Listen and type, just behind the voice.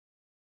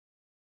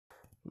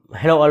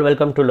Hello all,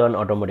 welcome to Learn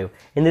Automotive.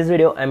 In this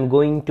video I'm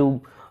going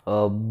to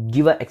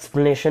give an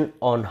explanation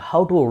on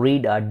how to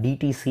read a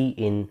DTC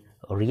in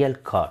a real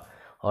car.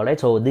 Alright,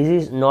 so this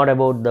is not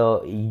about the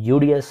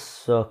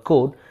UDS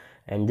code,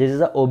 and this is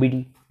the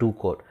OBD2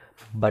 code,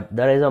 but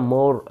there is a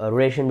more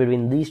relation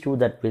between these two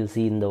that we'll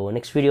see in the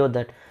next video.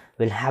 That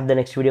we'll have the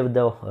next video with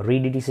the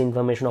read DTC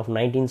information of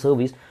 19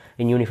 service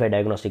in Unified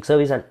Diagnostic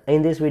Service. And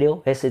in this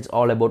video, yes, it's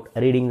all about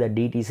reading the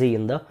DTC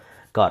in the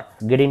car.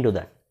 Get into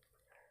that.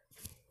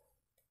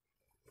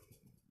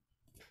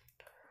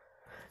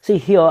 See,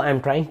 here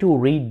I'm trying to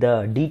read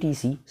the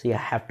DTC. See, I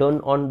have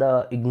turned on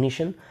the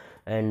ignition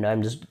and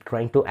I'm just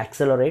trying to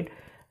accelerate.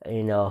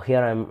 And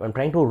here I'm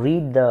trying to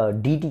read the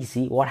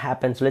DTC. What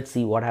happens? Let's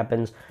see what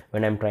happens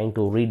when I'm trying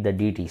to read the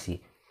DTC.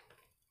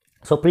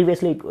 So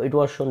previously it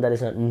was shown there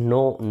is a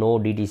no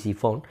DTC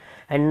found,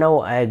 and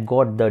now I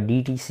got the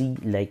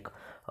DTC like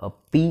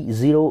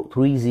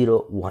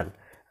P0301,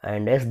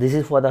 and as this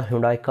is for the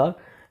Hyundai car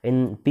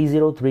in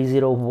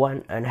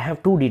P0301, and I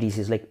have two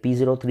DTCs like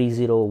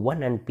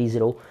P0301 and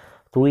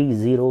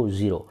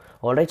P0300.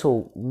 all right,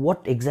 so what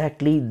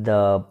exactly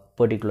the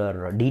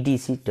particular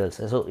DTC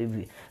tells us? So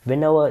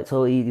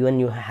even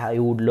you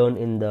would learn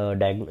in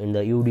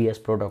the UDS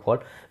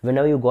protocol,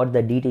 whenever you got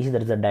the DTC,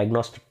 there is a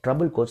diagnostic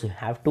trouble code, so you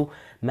have to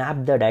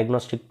map the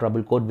diagnostic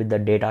trouble code with the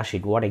data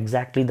sheet, what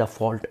exactly the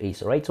fault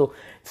is, right? So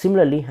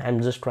similarly,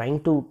 I'm just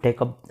trying to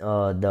take up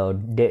the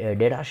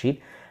data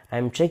sheet.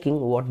 I'm checking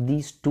what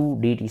these two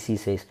DTC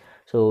says.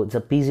 So it's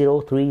a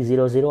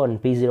P0300 and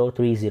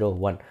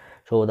P0301.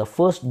 So the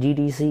first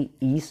DTC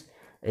is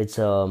it's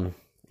a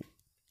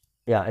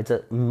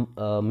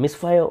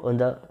misfire on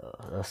the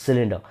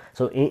cylinder.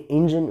 So in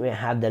engine we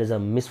have there is a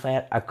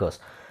misfire occurs.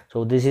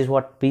 So this is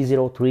what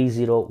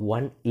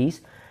P0301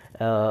 is.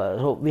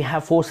 So we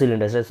have 4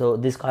 cylinders, right? So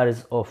this car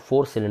is a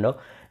 4 cylinder,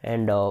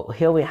 and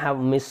here we have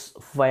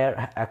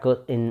misfire occurs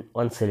in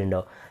 1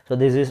 cylinder. So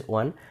this is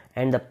one,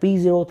 and the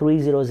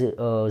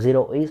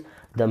P0300 is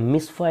the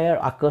misfire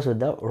occurs with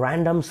the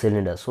random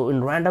cylinders. So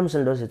in random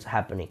cylinders it's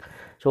happening.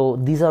 So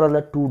these are all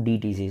the two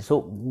DTCs.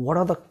 So what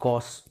are the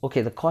costs?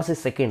 Okay, the cost is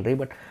secondary,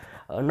 but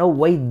now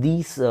why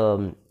these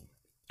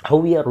how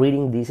we are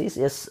reading this is,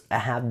 yes, I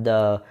have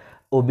the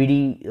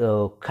OBD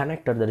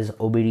connector, that is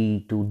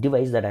OBD2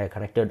 device that I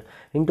connected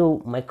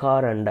into my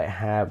car, and I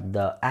have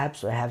the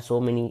apps. I have so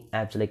many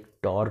apps like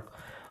Torque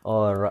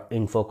or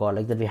InfoCall,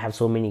 like that. We have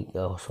so many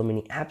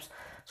apps.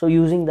 So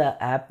using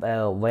the app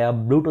via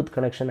Bluetooth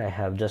connection, I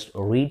have just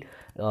read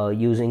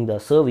using the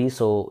service.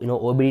 So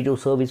OBD2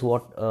 service,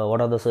 what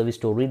are the service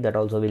to read, that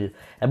also we'll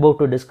about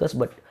to discuss.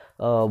 But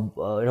on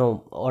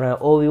an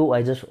overview,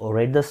 I just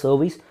read the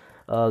service.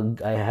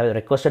 I have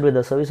requested with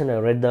the service, and I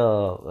read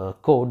the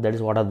code, that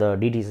is what are the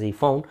DTC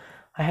found.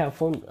 I have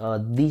found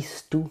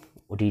these two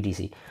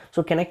DTC.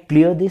 So can I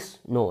clear this?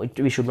 No,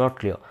 we should not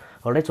clear.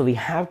 All right, so we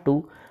have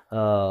to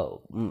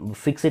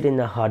fix it in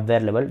the hardware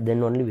level,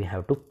 then only we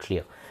have to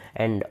clear.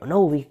 And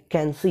now we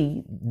can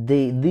see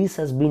this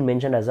has been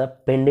mentioned as a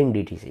pending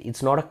DTC.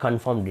 It's not a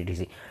confirmed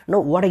DTC. Now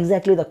what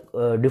exactly the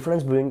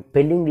difference between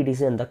pending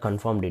DTC and the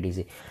confirmed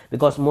DTC?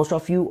 Because most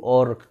of you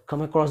or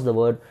come across the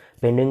word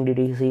pending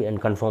DTC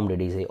and confirmed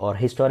DTC, or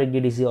historic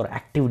DTC or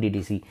active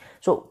DTC.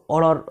 So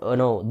all are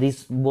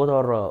these both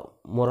are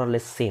more or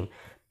less same.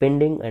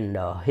 Pending and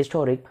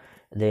historic.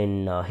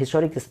 Then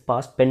historic is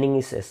past, pending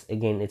is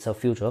again it's a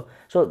future.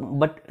 So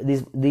but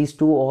these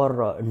two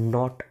are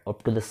not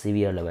up to the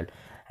severe level.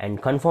 And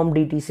confirmed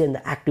DTC and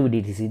the active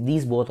DTC,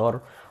 these both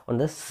are on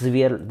the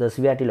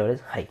severity level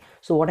is high.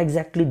 So what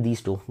exactly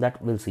these two,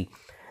 that we'll see.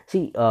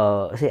 See,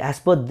 as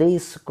per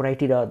this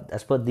criteria,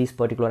 as per this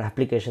particular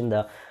application,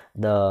 the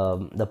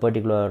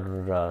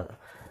particular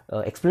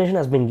explanation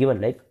has been given,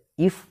 like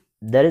if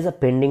there is a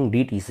pending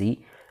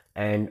DTC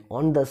and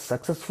on the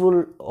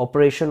successful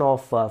operation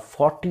of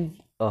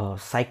 40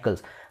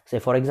 cycles, say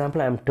for example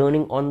I'm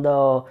turning on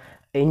the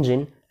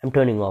engine, I'm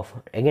turning off,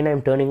 again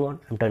I'm turning on,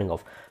 I'm turning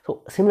off.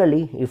 So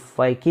similarly, if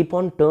I keep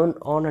on turn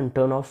on and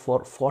turn off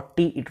for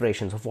 40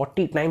 iterations, so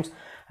 40 times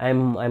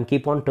I'm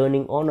keep on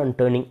turning on and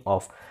turning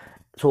off.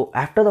 So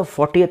after the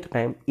 40th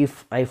time,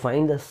 if I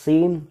find the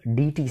same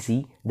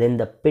DTC, then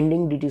the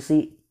pending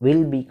DTC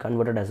will be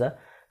converted as a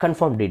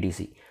confirmed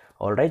DTC.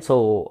 All right,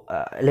 so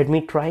let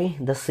me try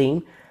the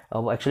same.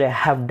 Actually I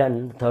have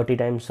done 40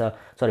 times I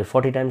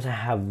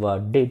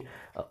have did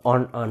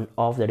on and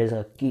off, that is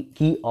a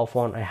key off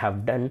on I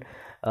have done.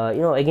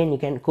 Again you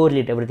can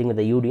correlate everything with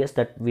the UDS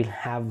that we'll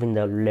have in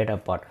the later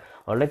part.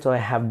 All right, so I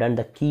have done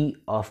the key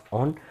off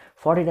on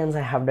 40 times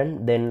I have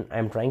done. Then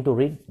I'm trying to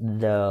read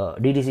the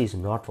DTC is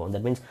not found.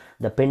 That means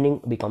the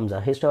pending becomes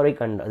a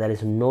historic, and there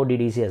is no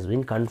DTC has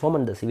been confirmed,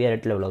 and the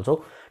severity level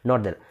also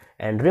not there.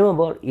 And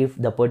remember, if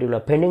the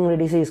particular pending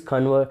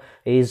DTC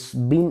is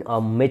been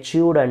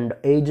matured and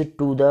aged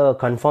to the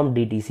confirmed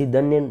DTC,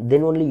 then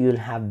only you will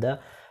have the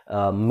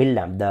mill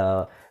lamp,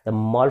 the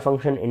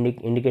malfunction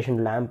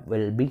indication lamp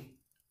will be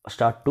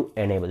start to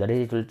enable, that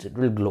is it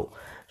will glow.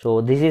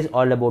 So this is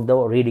all about the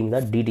reading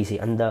the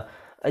DTC, and the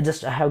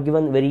I have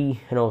given very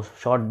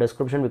short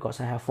description because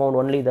I have found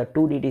only the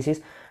 2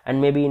 DTCs,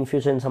 and maybe in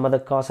future in some other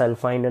cars I'll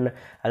find and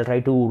I'll try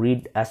to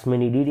read as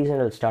many DTCs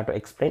and I'll start to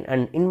explain.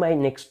 And in my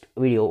next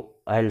video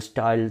I'll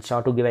start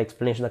to give an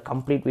explanation, the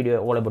complete video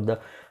all about the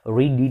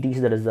read DTC,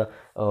 that is the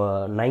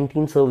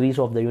 19 service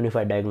of the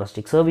unified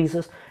diagnostic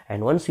services.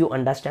 And once you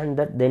understand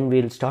that, then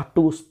we'll start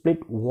to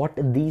split what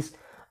these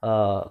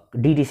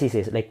DTC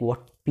says, like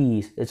what P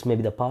is. It's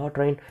maybe the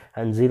powertrain,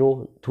 and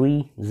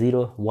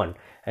 0301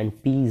 and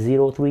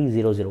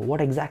P0300, what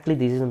exactly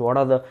this is and what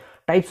are the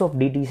types of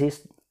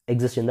DTCs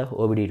exist in the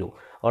OBD2.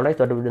 Alright,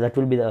 that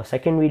will be the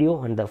second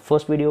video, and the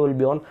first video will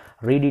be on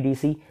read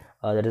DTC,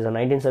 that is a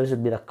 19 service, will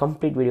be the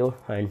complete video,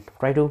 and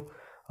try to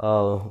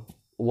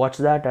watch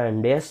that.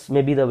 And yes,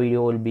 maybe the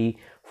video will be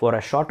for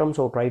a short term,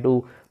 so try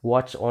to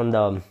watch on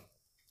the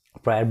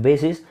prior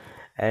basis,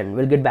 and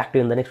we'll get back to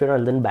you in the next video.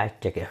 And then back,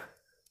 check here.